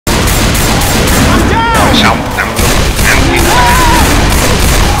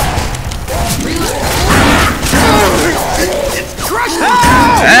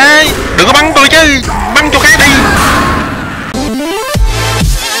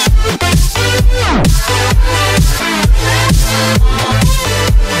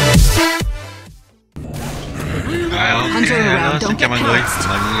chào mọi người,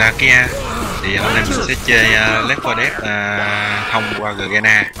 mình là KiA. Thì hôm nay mình sẽ chơi Left 4 Dead thông qua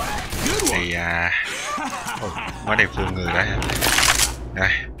Garena. Thì mới đẹp phương người đó. Đây.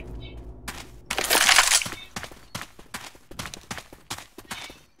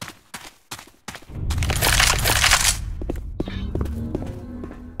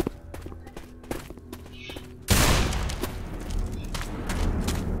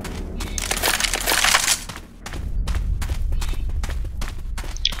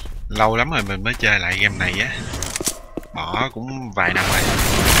 Lâu lắm rồi mình mới chơi lại game này á, bỏ cũng vài năm rồi.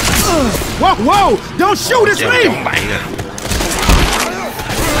 Whoa! Don't shoot at me! Chống bậy rồi.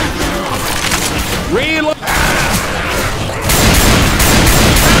 Reload!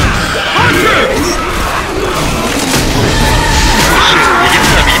 Bị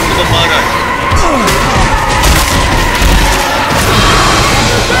dính của bomber rồi.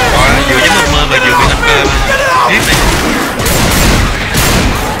 Vừa dính bomber mà vừa bị hacker tiếp này.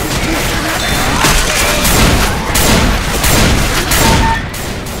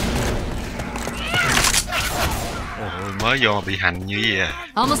 Mới vô bị hành như vậy à.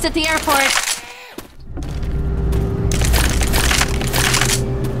 Almost at the airport.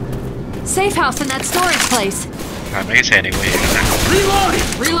 Safe house in that storage place. Rồi mấy cái xe này nguy hiểm lắm.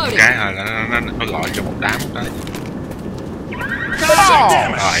 Reloading. Cái hồi nó gọi cho một đám đấy.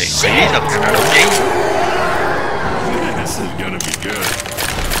 Rồi, ý thật là đúng chí. This is gonna be good.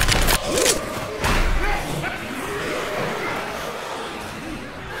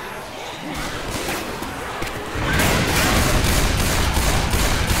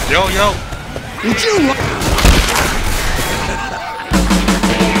 Vô.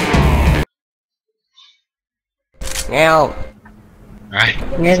 Nghe không? Rồi.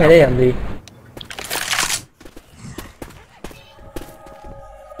 Nghe phải đây làm gì?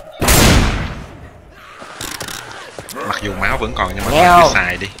 Mặc dù máu vẫn còn nhưng mà thôi cứ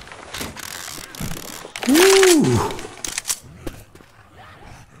xài đi.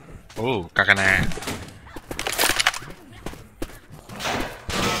 Kakana.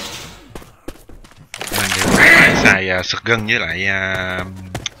 Mình thì phải xài shotgun với lại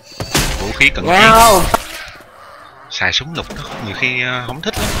vũ khí cần thiết. Xài súng lục nó nhiều khi không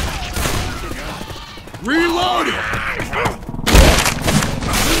thích lắm. Reloading.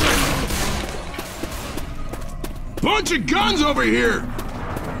 Bunch of guns over here.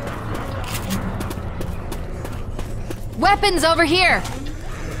 Weapons over here.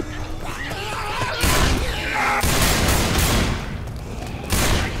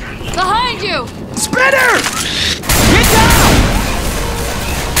 Behind you. Spinner! Get down!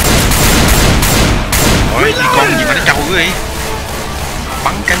 Ôi, con gì mà nó trâu quá vậy?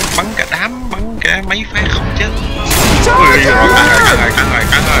 Bắn cả đám, bắn cả mấy phát không chết. Ui, cắn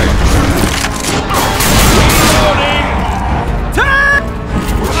rồi.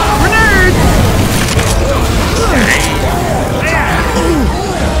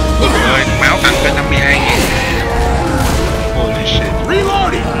 Ơi, máu tăng tới 52.000. Holy shit.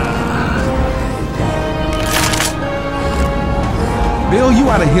 Reloading. Bill, you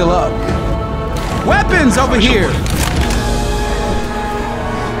ought to heal up. Weapons over here.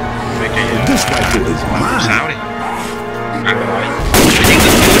 This rifle is mine. Sao đi. Ăn rồi. Tự nhiên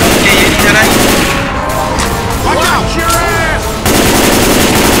đừng chưa đâu, đi ra đây. Watch out, your ass.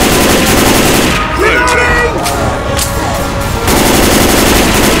 Reloading.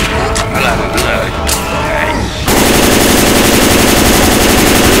 Nó lên. Đấy.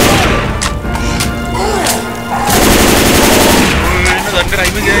 Nó lên cái đây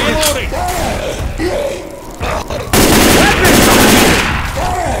mới ghê chứ.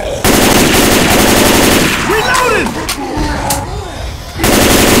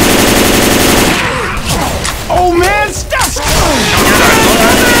 Oh man, stop!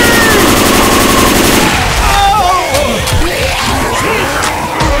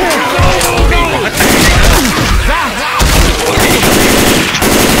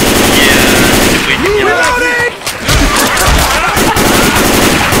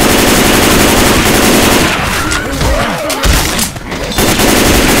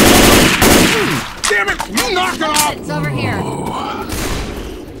 Damn it! You knocked it off! It's over here.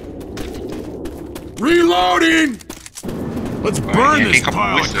 Reloading! Let's burn this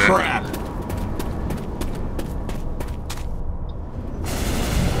pile of crap.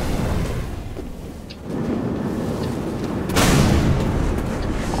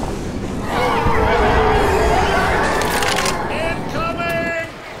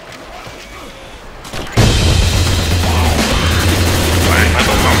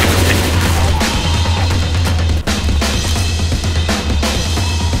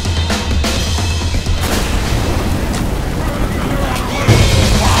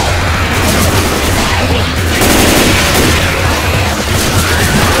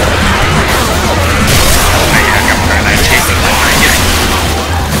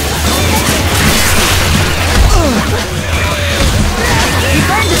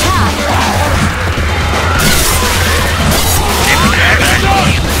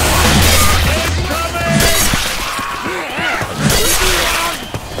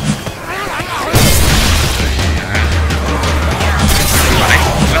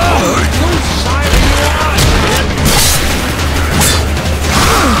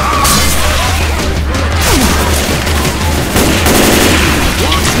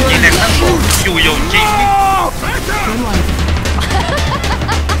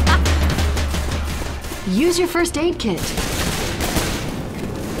 first aid kit?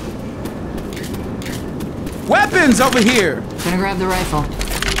 Weapons over here! Gonna grab the rifle.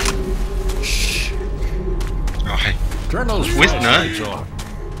 Rồi. Quýt nữa.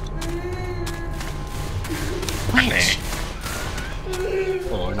 Nè.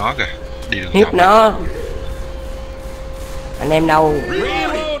 Ôi nó kìa. Đi đường Hiếp vòng. nó. Anh em đâu?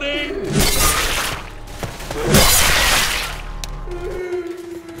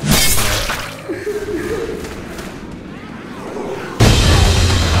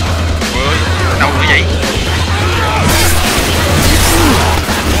 Ôi, đâu nữa vậy?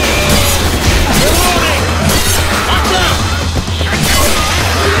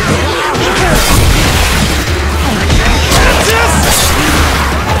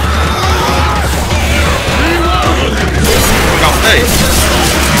 Gọc đi.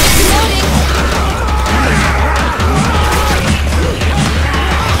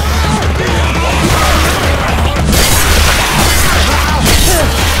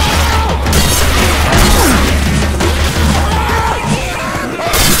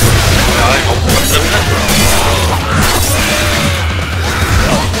 Rồi, hụt bấm lưng hết.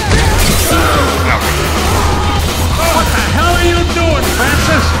 What the hell are you doing,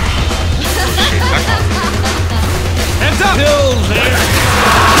 Francis? Hands up! Pills there.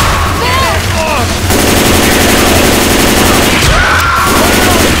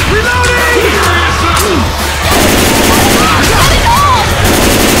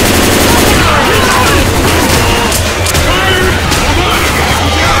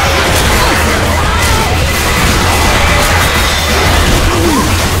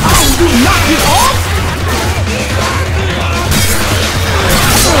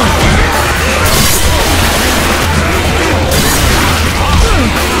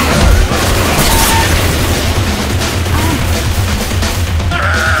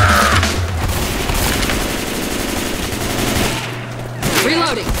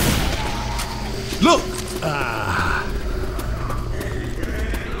 Reloading. Look!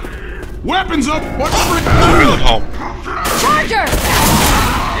 Weapons up! What's Linh hồn. Charger!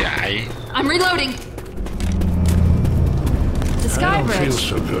 Dạy. I'm reloading. The sky bridge.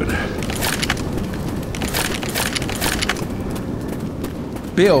 so good.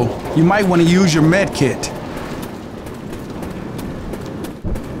 Bill, you might want to use your med kit.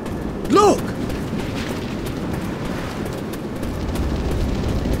 Look!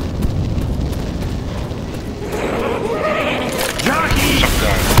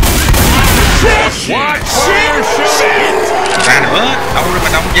 Watch shit! Ra nữa. Đâu ra mà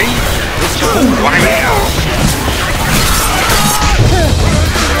đông gì? Quá dẻo.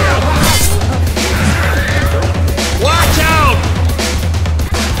 Watch out!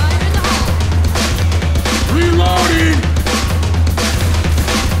 Reloading!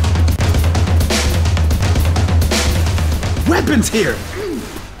 Weapons here!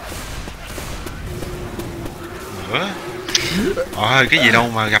 Nữa. Cái gì đâu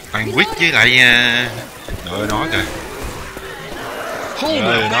mà gặp toàn quýt với lại đợi nó kìa.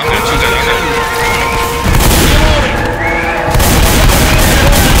 Nó kìa, xuống kìa, đó kìa.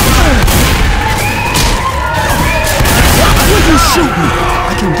 You shoot me!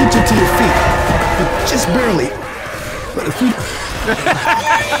 I can get you to your feet, but just barely. But if we...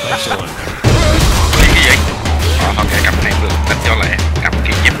 Lấy cái gì? Không thể cầm này được, đánh cho lẹ. Cầm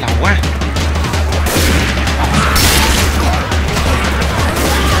kia chém lâu quá.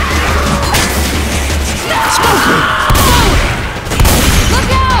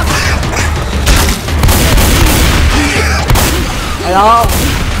 Look out! Alo.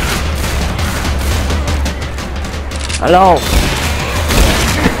 Alo.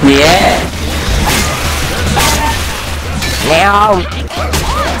 Gì á? Nghe không?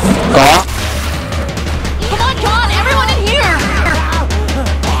 Có. Come on, everyone in here!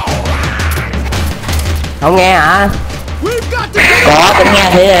 Không nghe hả? Có, cũng nghe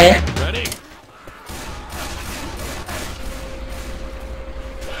thế đi.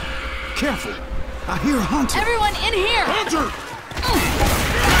 Careful! I hear a hunter! Everyone in here!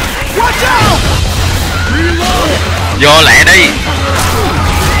 Watch out! Vô lẹ đi.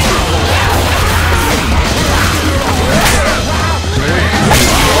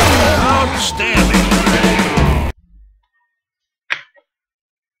 Outstanding!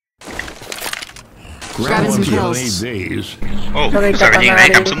 Grabbing some pills. These. Ồ, sao cái nhiên nãy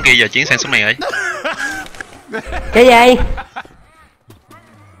cầm súng kia giờ chuyển sang súng này rồi? Cái gì?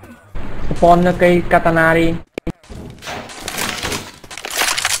 Pon cho cây katana đi.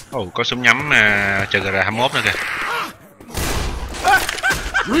 Ồ, có súng nhắm SUBCRIBE 21 nữa kìa.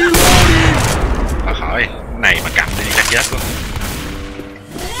 Khỏi, này mà cầm đi chắc chết quá.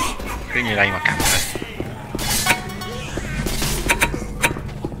 Cứ như đây mà cầm thôi.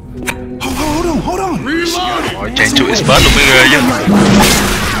 hold on. Rồi change to expert luôn mới ghê chứ.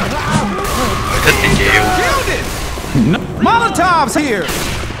 Rồi thích thì chịu. Molotov's here.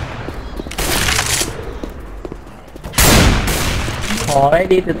 Khó đấy,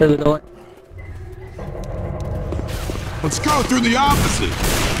 đi từ từ thôi. Let's go through the opposite.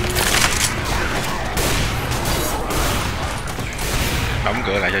 Đóng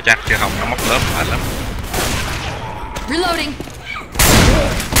cửa lại cho chắc chứ không nó móc lớp mệt lắm. Reloading.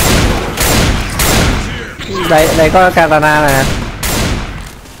 Đây có katana nè.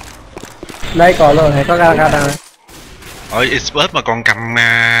 Đây có rồi, thấy có katana. Ôi expert mà còn cầm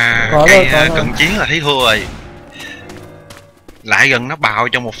Có cây rồi. cận chiến là thấy thua rồi. Lại gần nó bào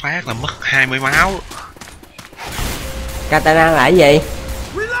trong một phát là mất 20 máu. Katana là cái gì?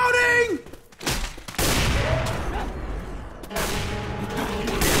 Reloading.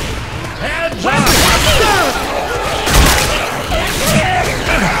 Heads up!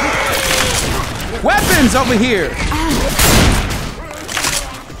 Weapons over here.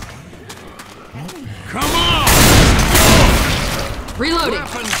 Come on! Reloading.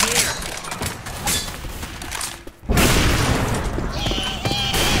 Weapons here!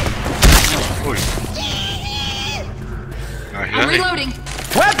 Ui. Rồi I'm lớn đi. reloading.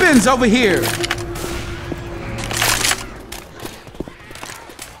 Weapons over here.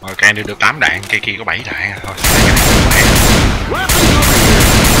 Rồi can được 8 đạn, cây kia có 7 đạn thôi. Weapons over here!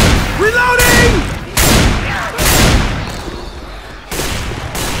 Reloading.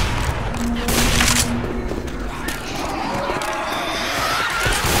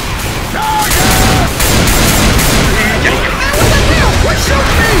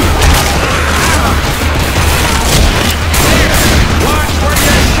 Watch where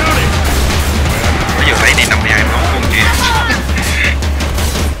you're shooting! Bây giờ thấy đi 52 máu con kia.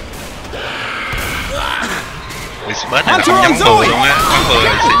 Expert này là không nhắm bừa luôn á, bắn bừa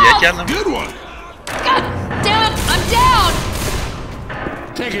sẽ dễ chết lắm. Good one! God damn, I'm down.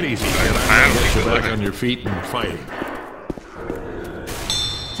 Take it easy. Phá luôn Get Expert back này. on your feet and fighting.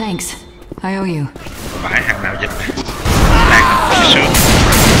 Thanks. I owe you. Phải hàng nào giúp đang đi xuống.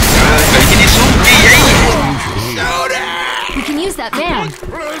 Tự nhiên đi xuống gì vậy? We can use that van.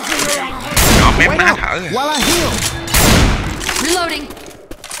 Nhỏ mép má thở rồi. While I heal. Reloading.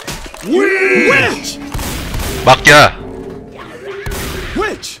 Witch. Bật chưa?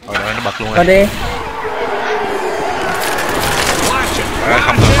 Witch. Rồi đó, nó bật luôn Coi rồi. đi. Watch it!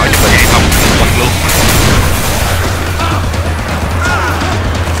 Không cần hỏi chuẩn bị hay không, bật luôn.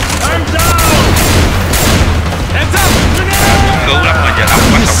 I'm down! Heads up! Cứu lắm mà giờ đóng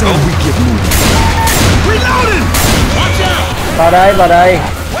bắt You không say cứu. we get moving. Reloading. Watch out! Vào đây.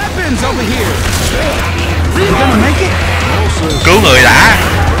 Weapons over here. You gonna make it? Cứu người đã.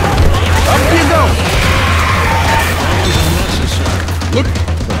 Up you go. Look!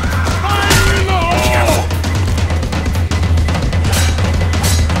 Fire in the hole!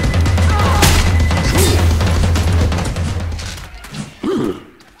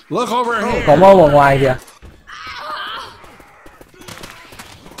 Look over here! Có mâu ở ngoài kìa.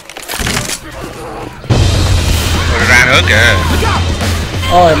 Rồi ra nữa kìa.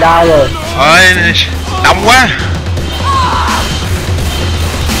 Ôi, đau rồi. Ôi, đông quá.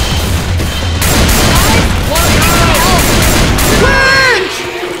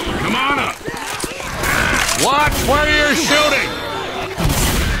 Come on up! Watch where you're shooting!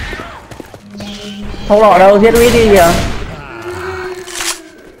 Không lọ đâu, giết Vít đi kìa.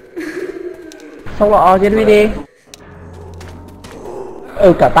 Không lọ, giết Vít đi.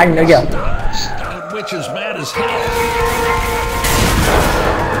 Ừ, cả tanh nữa kìa. That witch is mad as hell.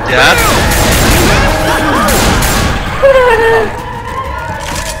 Chết.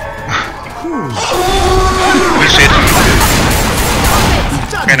 Quýt.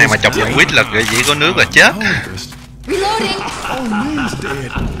 Cái này mà chọc giận quýt là chỉ có nước là chết. Reloading. Oh, man's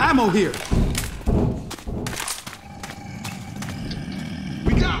dead. Ammo here.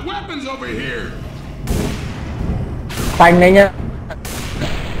 We got weapons over here! Tanh đấy nhá.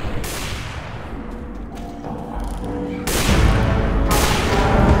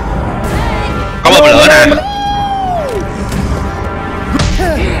 Có bơm lửa nè.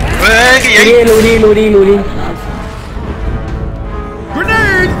 Ê, cái gì? Lùi đi.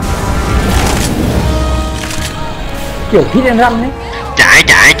 Grenade. Kiểu hit and run đấy.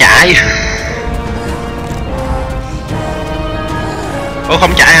 Chạy. Ủa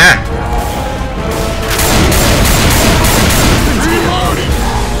không chạy hả? Reloading.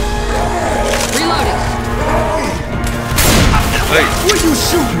 Ê, Where you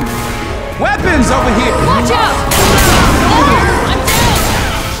shooting? Weapons over here. Watch out. I'm down.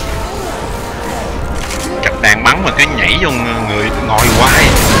 Cách đang bắn mà cứ nhảy vô người ngồi hoài.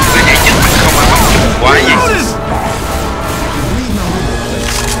 Cứ nhảy trước mặt không mà bắn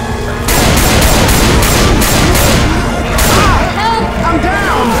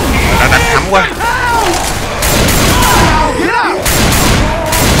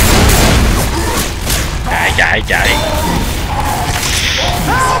chạy.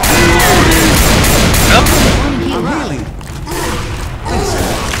 Úp.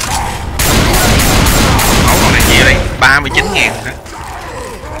 Máu còn này nhiều đấy, 39.000 hả?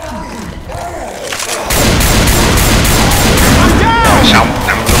 Rồi xong,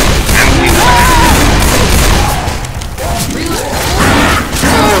 nằm luôn, ăn nguyên quả.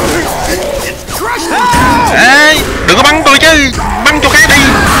 Ê, đừng có bắn tôi chứ, bắn cho cái đi.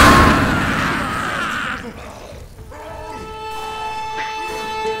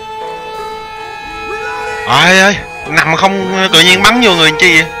 Ơi ơi, nằm không tự nhiên bắn vô người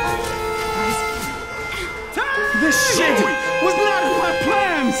chi vậy? This shit was not in my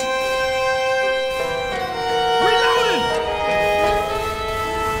plans. Reloading.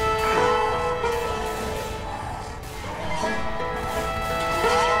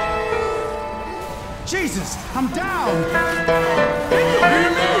 Jesus, I'm down. Can you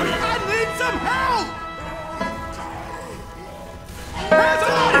hear me? I need some help. Hey,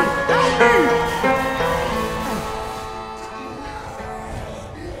 somebody, help me.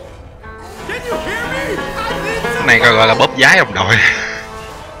 Can you hear me? I need Cái some này gọi là bóp giái đồng đội.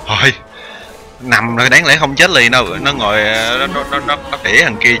 Thôi, nằm rồi đáng lẽ không chết liền đâu, nó ngồi nó tỉa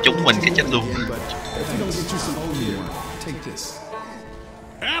thằng kia trúng mình cái chết luôn.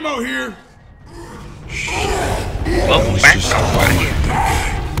 Ammo here. Bóp một phát đầu quả.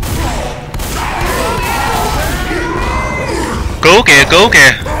 Cứu kìa, cứu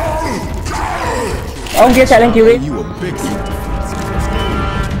kìa. Ông kia chạy lên cứu đi. You a big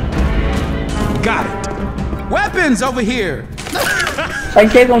got it. Weapons over here. Đánh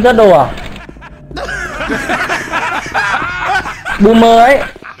chết không rớt đồ à? Boomer ấy.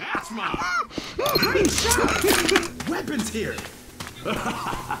 Weapons here.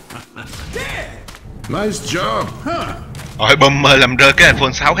 Nice job. Ôi boomer làm rơi cái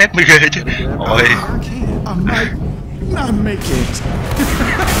iPhone 6 hết mới ghê chứ. Ôi. I might not make it.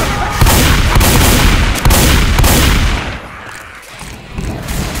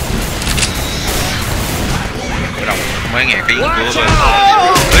 Đồng mới nghe tiếng của ơi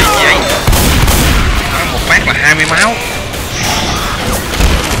vậy. Một phát là 20 máu.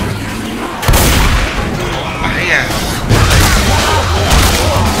 Phải à.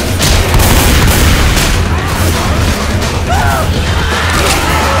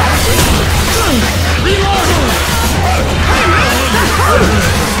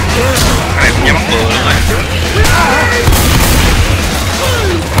 Cái này cũng nhắm vừa luôn rồi.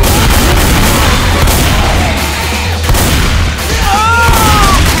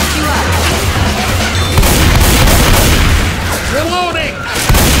 Reloading.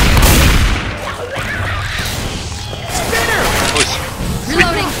 Ui,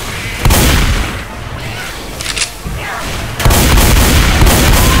 Reloading.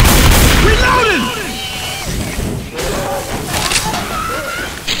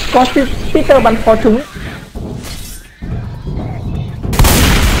 Có Peter bắn pháo trúng.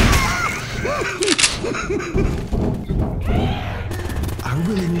 I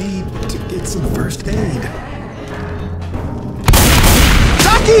really need to get some first aid.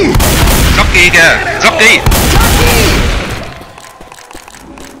 Ducky! Jockey kìa, Jockey.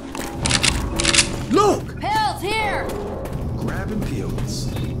 Look! Pills here. Grabbing pills.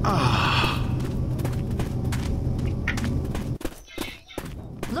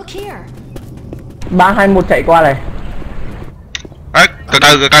 Look here. 3, 2, 1 chạy qua này. Ê,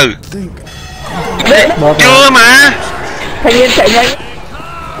 từ từ. Think Bỏ Chưa mà. thanh niên chạy nhanh.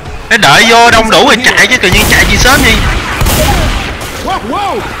 Để đợi vô đông đủ rồi chạy chứ tự nhiên chạy gì sớm gì. whoa,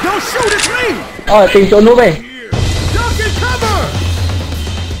 whoa! Don't shoot at me! Rồi tìm chỗ núp về. Duck and cover!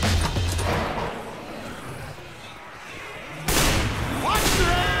 Watch your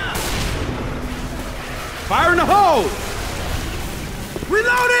ass! Fire in the hole!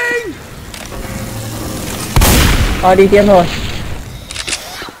 Reloading! Rồi đi tiếp thôi.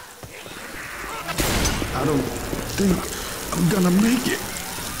 I don't think I'm gonna make it.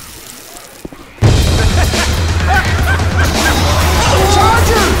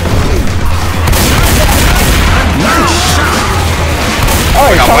 Charger! Nice shot!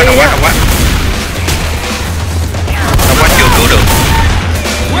 Ôi Đồng quá, sorry nhá. Đồng quá chưa cứu được.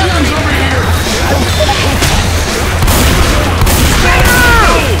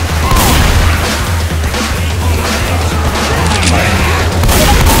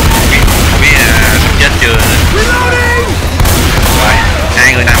 Không biết sắp chết chưa nữa. Rồi,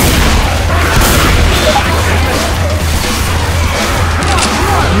 2 người nằm.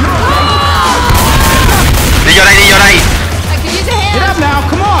 Đi vô đây. I could use a Get hand. up now,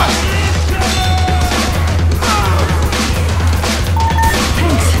 come on!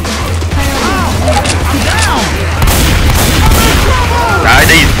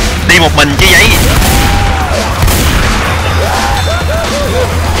 một mình chứ vậy.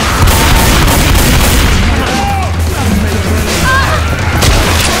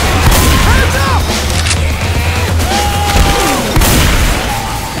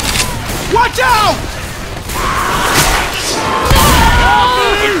 Watch out!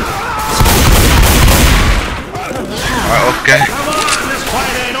 Rồi ok.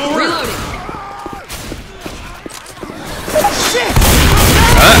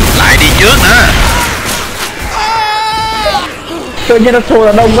 Lại đi trước nữa. Tự nhiên nó thua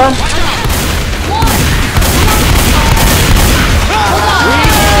là đông quá.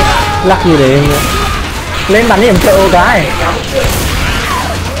 Lắc gì để lên bắn điểm trợ cái.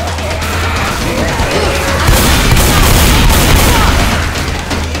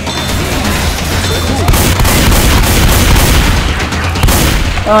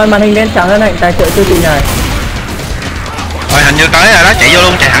 Rồi màn hình đen trắng thế này, tài trợ siêu thị này. Rồi hình như tới rồi đó, chạy vô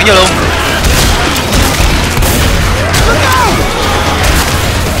luôn, chạy thẳng vô luôn.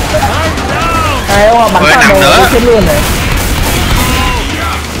 Này ông bắn nằm nữa. chết luôn này.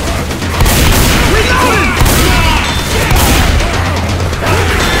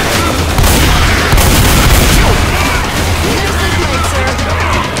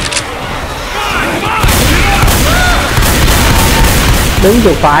 Đứng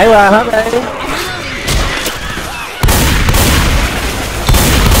chuột phải qua hết đấy.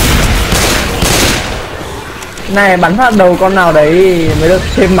 Này bắn phát đầu con nào đấy mới được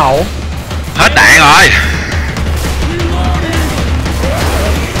thêm máu. Hết đạn rồi.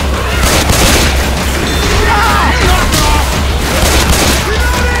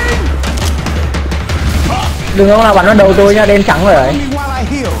 Đừng có nào bắn vào đầu tôi nha, đen trắng rồi đấy. While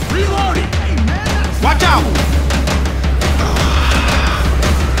I heal. Reloading. Watch out!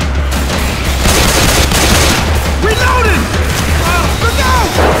 Reloading. Look out!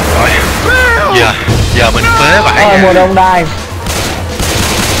 Rồi. Giờ mình phế vãi. Rồi mùa đông đai.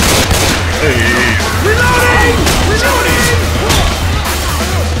 Reloading. Reloading.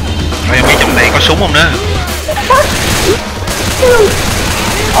 Rồi em biết trong này có súng không nữa.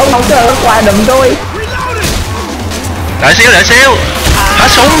 Ông không chờ nó qua đấm tôi. Đợi xíu, đợi xíu. Hết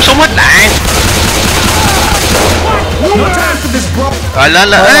súng, súng hết đạn. No time for this, bro. Rồi lên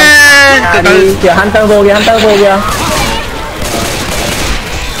lên. Ê, từ từ. Kìa Hunter vô kìa, Hunter vô kìa.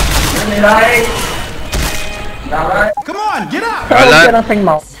 Đây. Come on, get up. Rồi lên. Kia đang xanh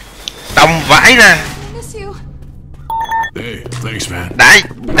máu. Đồng vãi ra. Miss you. Hey, thanks, man.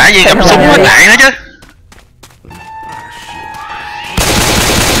 Đã gì gặp súng hết đạn nữa chứ.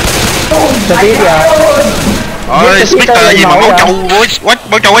 Speed kìa. Ôi, Speeder gì mà máu trâu,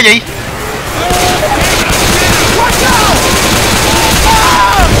 máu trâu cái gì?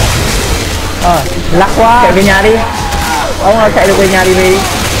 Lắc quá. Chạy về nhà đi. Ông nào chạy được về nhà đi đi.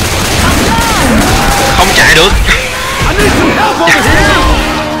 Không chạy được.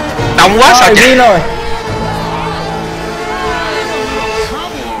 Đông quá sao chạy? Rồi.